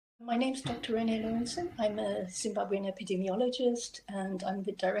My name is Dr. Rene Loewenson. I'm a Zimbabwean epidemiologist, and I'm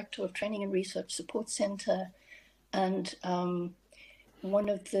the Director of Training and Research Support Center, and one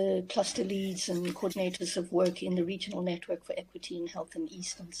of the cluster leads and coordinators of work in the Regional Network for Equity in Health in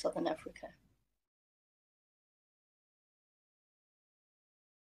East and Southern Africa.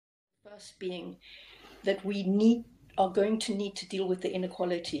 First being that we are going to need to deal with the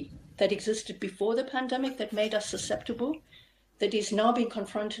inequality that existed before the pandemic that made us susceptible, that is now being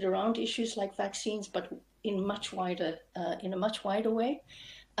confronted around issues like vaccines, but in a much wider way.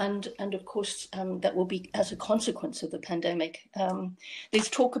 And of course, that will be as a consequence of the pandemic. There's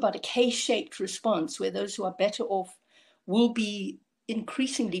talk about a K-shaped response where those who are better off will be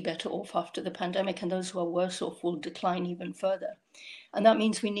increasingly better off after the pandemic, and those who are worse off will decline even further. And that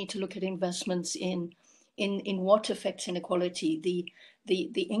means we need to look at investments in what affects inequality,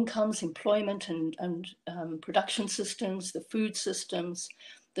 the incomes, employment and production systems, the food systems,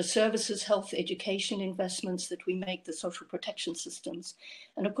 the services, health, education investments that we make, the social protection systems,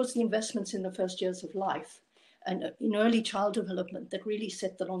 and of course the investments in the first years of life and in early child development that really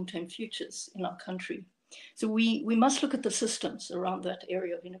set the long-term futures in our country. So we must look at the systems around that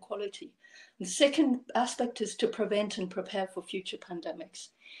area of inequality. The second aspect is to prevent and prepare for future pandemics.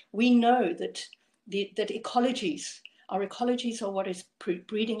 We know that our ecologies are what is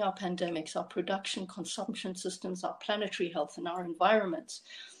breeding our pandemics, our production, consumption systems, our planetary health, and our environments.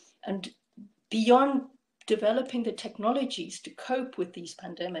 And beyond developing the technologies to cope with these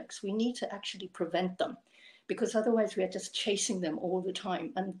pandemics, we need to actually prevent them, because otherwise we are just chasing them all the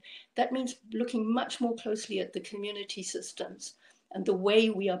time. And that means looking much more closely at the community systems and the way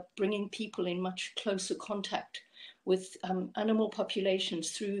we are bringing people in much closer contact with animal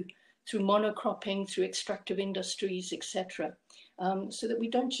populations through monocropping, through extractive industries, etc., so that we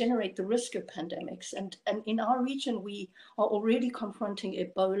don't generate the risk of pandemics. And in our region, we are already confronting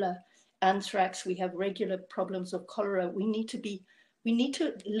Ebola, anthrax. We have regular problems of cholera. We need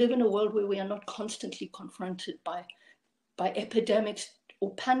to live in a world where we are not constantly confronted by epidemics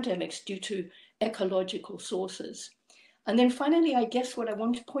or pandemics due to ecological sources. And then finally, I guess what I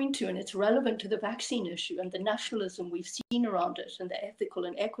want to point to, and it's relevant to the vaccine issue and the nationalism we've seen around it and the ethical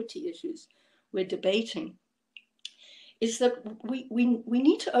and equity issues we're debating, is that we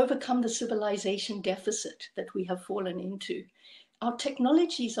need to overcome the civilization deficit that we have fallen into. Our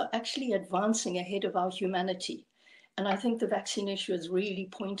technologies are actually advancing ahead of our humanity. And I think the vaccine issue has really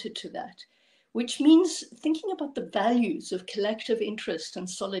pointed to that, which means thinking about the values of collective interest and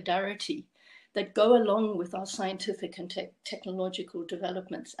solidarity that go along with our scientific and technological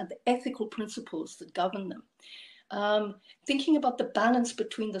developments and the ethical principles that govern them. Thinking about the balance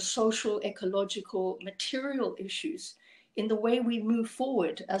between the social, ecological, material issues in the way we move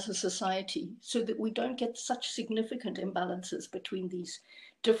forward as a society so that we don't get such significant imbalances between these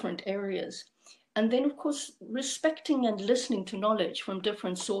different areas. And then, of course, respecting and listening to knowledge from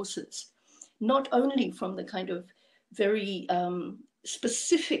different sources, not only from the kind of very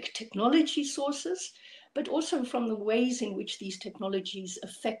specific technology sources, but also from the ways in which these technologies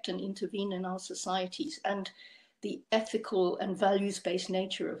affect and intervene in our societies and the ethical and values-based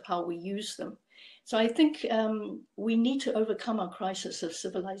nature of how we use them. So I think we need to overcome our crisis of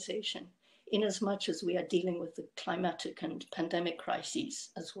civilization in as much as we are dealing with the climatic and pandemic crises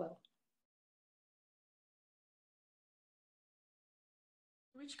as well.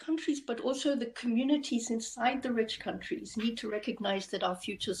 Rich countries, but also the communities inside the rich countries need to recognize that our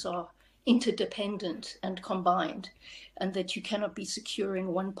futures are interdependent and combined, and that you cannot be secure in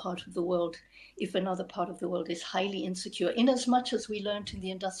one part of the world if another part of the world is highly insecure, in as much as we learned in the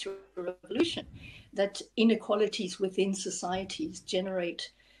Industrial Revolution that inequalities within societies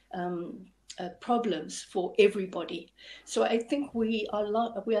generate problems for everybody. So I think we are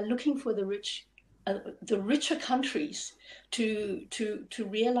looking for the richer countries to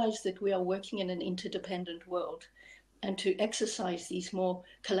realize that we are working in an interdependent world and to exercise these more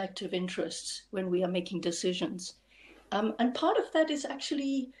collective interests when we are making decisions. And part of that is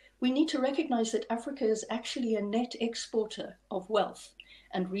actually, we need to recognize that Africa is actually a net exporter of wealth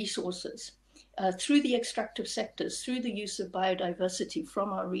and resources through the extractive sectors, through the use of biodiversity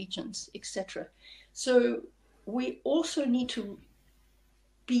from our regions, etc. So we also need to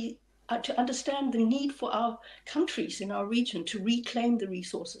understand the need for our countries in our region to reclaim the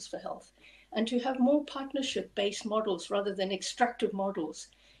resources for health and to have more partnership-based models rather than extractive models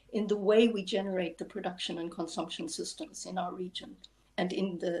in the way we generate the production and consumption systems in our region and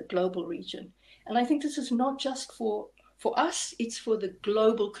in the global region. And I think this is not just for us, it's for the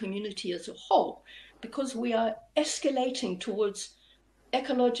global community as a whole, because we are escalating towards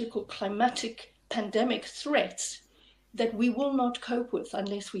ecological, climatic, pandemic threats that we will not cope with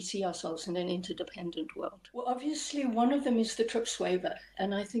unless we see ourselves in an interdependent world? Well, obviously, one of them is the TRIPS waiver.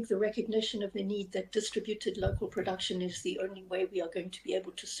 And I think the recognition of the need that distributed local production is the only way we are going to be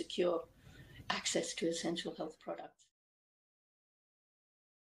able to secure access to essential health products.